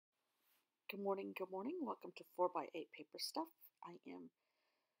Good morning, good morning. Welcome to 4 by 8 Paper Stuff. I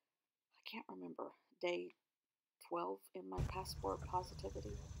can't remember, day 12 in my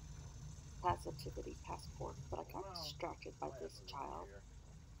positivity passport, but I got distracted by this child.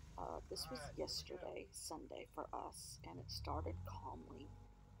 This was yesterday, Sunday for us, and it started calmly,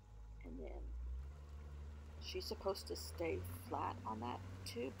 and then she's supposed to stay flat on that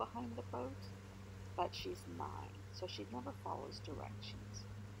tube behind the boat, but she's 9, so she never follows directions.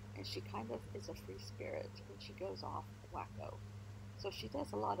 And she kind of is a free spirit and she goes off wacko. So she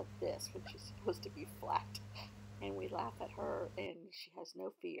does a lot of this when she's supposed to be flat. And we laugh at her and she has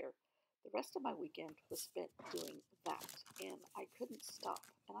no fear. The rest of my weekend was spent doing that and I couldn't stop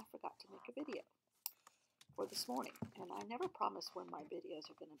and I forgot to make a video for this morning. And I never promise when my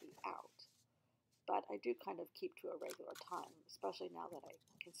videos are going to be out. But I do kind of keep to a regular time, especially now that I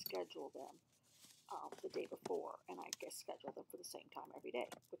can schedule them the day before, and I guess schedule them for the same time every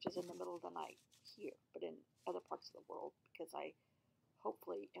day, which is in the middle of the night here, but in other parts of the world, because I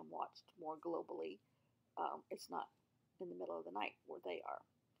hopefully am watched more globally. It's not in the middle of the night where they are.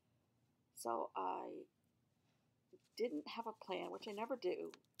 So I didn't have a plan, which I never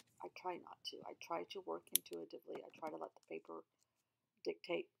do. I try not to. I try to work intuitively. I try to let the paper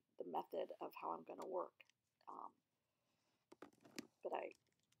dictate the method of how I'm going to work. But I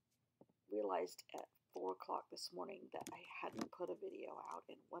realized at 4 o'clock this morning that I hadn't put a video out,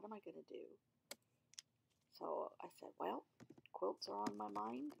 and what am I going to do? So I said, well, quilts are on my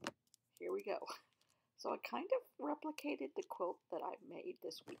mind. Here we go. So I kind of replicated the quilt that I made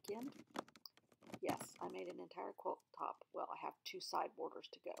this weekend. Yes, I made an entire quilt top. Well, I have 2 side borders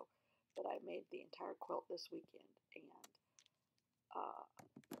to go, but I made the entire quilt this weekend. And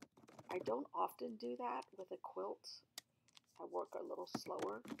I don't often do that with a quilt. I work a little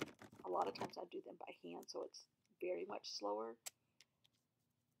slower. A lot of times I do them by hand, so it's very much slower.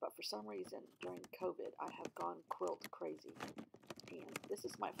 But for some reason, during COVID, I have gone quilt crazy. And this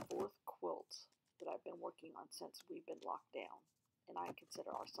is my 4th quilt that I've been working on since we've been locked down. And I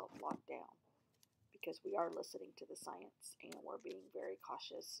consider ourselves locked down because we are listening to the science and we're being very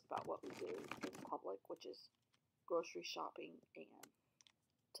cautious about what we do in public, which is grocery shopping and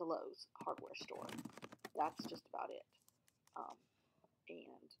to Lowe's hardware store. That's just about it.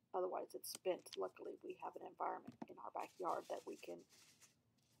 And otherwise it's spent. Luckily, we have an environment in our backyard that we can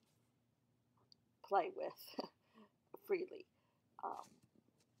play with freely.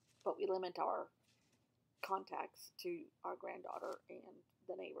 But we limit our contacts to our granddaughter and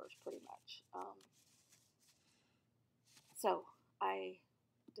the neighbors pretty much. So I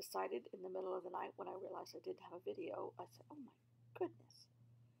decided in the middle of the night when I realized I didn't have a video, I said, oh my goodness.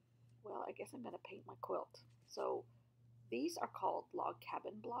 Well, I guess I'm going to paint my quilt. So these are called log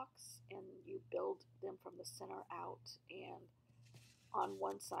cabin blocks, and you build them from the center out, and on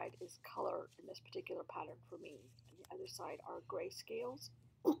one side is color in this particular pattern for me, and the other side are gray scales.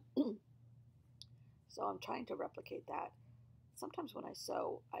 So I'm trying to replicate that. Sometimes when I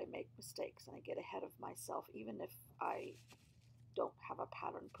sew, I make mistakes and I get ahead of myself, even if I don't have a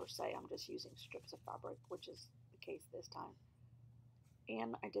pattern per se. I'm just using strips of fabric, which is the case this time.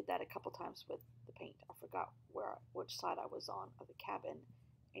 And I did that a couple times with the paint. I forgot which side I was on of the cabin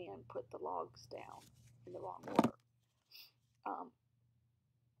and put the logs down in the wrong order.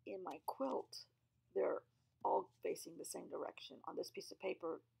 In my quilt, they're all facing the same direction. On this piece of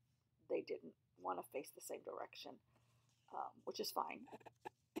paper, they didn't want to face the same direction, which is fine.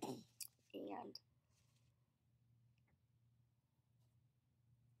 And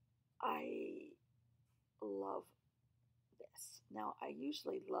I love this. Now, I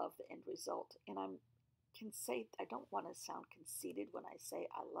usually love the end result, and I can say I don't want to sound conceited when I say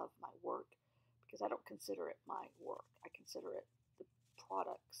I love my work because I don't consider it my work. I consider it the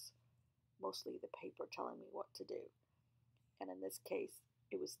products, mostly the paper telling me what to do. And in this case,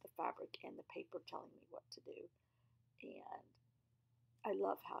 it was the fabric and the paper telling me what to do. And I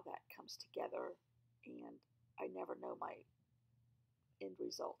love how that comes together, and I never know my end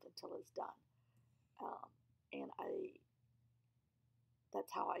result until it's done. And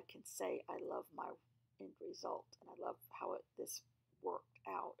that's how I can say I love my end result, and I love how this worked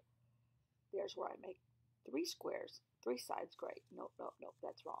out. There's where I make 3 squares, 3 sides gray. Nope,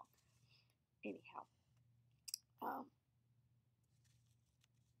 that's wrong. Anyhow,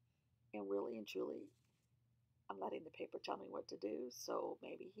 and really and truly, I'm letting the paper tell me what to do, so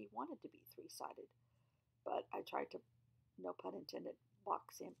maybe he wanted to be 3-sided. But I tried to, no pun intended,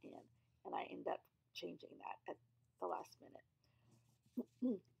 box him in, and I end up changing that at the last minute.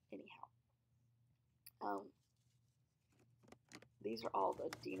 Anyhow, these are all the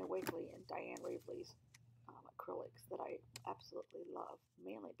Dina Wakley and Diane Ravely's acrylics that I absolutely love,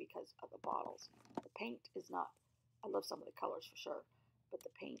 mainly because sizes of the bottles. The paint is not, I love some of the colors for sure, but the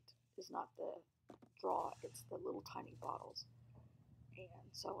paint is not the draw, it's the little tiny bottles.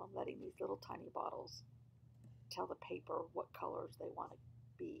 And so I'm letting these little tiny bottles tell the paper what colors they want to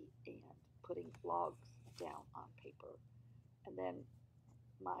be and putting logs down on paper. And then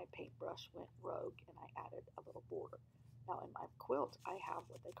my paintbrush went rogue and I added a little border. Now in my quilt, I have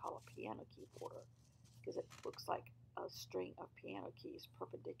what they call a piano key border because it looks like a string of piano keys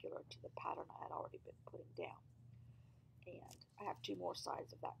perpendicular to the pattern I had already been putting down. And I have 2 more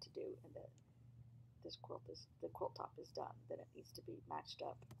sides of that to do, and then the quilt top is done. Then it needs to be matched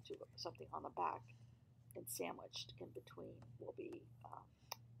up to something on the back, and sandwiched in between will be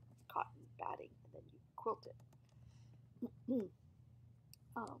cotton batting, and then you quilt it.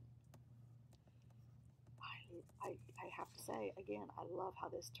 um, I have to say again, I love how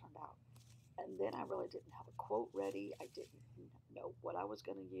this turned out. And then I really didn't have a quote ready. I didn't know what I was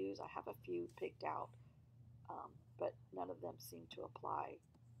going to use. I have a few picked out, but none of them seem to apply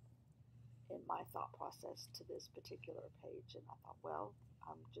in my thought process to this particular page. And I thought, well,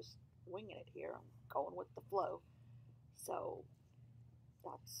 I'm just winging it here. I'm going with the flow. So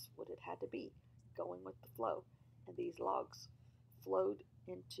that's what it had to be, going with the flow. And these logs flowed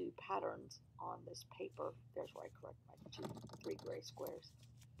into patterns on this paper. There's where I correct my 3 gray squares,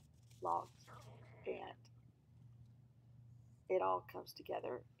 logs. And it all comes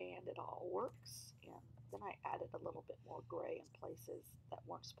together and it all works. And then I added a little bit more gray in places that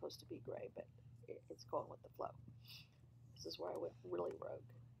weren't supposed to be gray, but it's going with the flow. This is where I went really rogue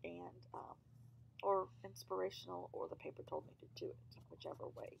and or inspirational, or the paper told me to do it, whichever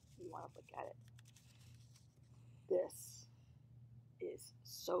way you want to look at it. This is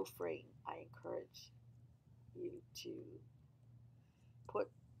so freeing. I encourage you to put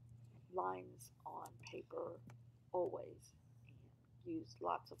lines on paper always and use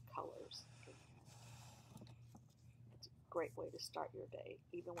lots of colors. It's a great way to start your day,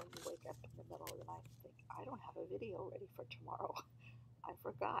 even when you wake up in the middle of the night and think, I don't have a video ready for tomorrow. I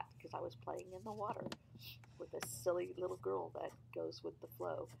forgot because I was playing in the water with a silly little girl that goes with the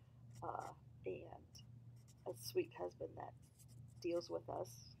flow, and a sweet husband that deals with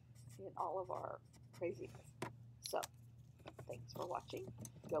us in all of our craziness. So, thanks for watching.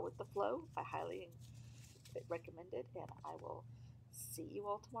 Go with the flow. I highly recommend it, and I will see you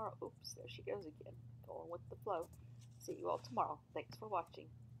all tomorrow. Oops, there she goes again, going with the flow. See you all tomorrow. Thanks for watching.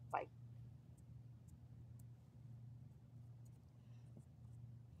 Bye.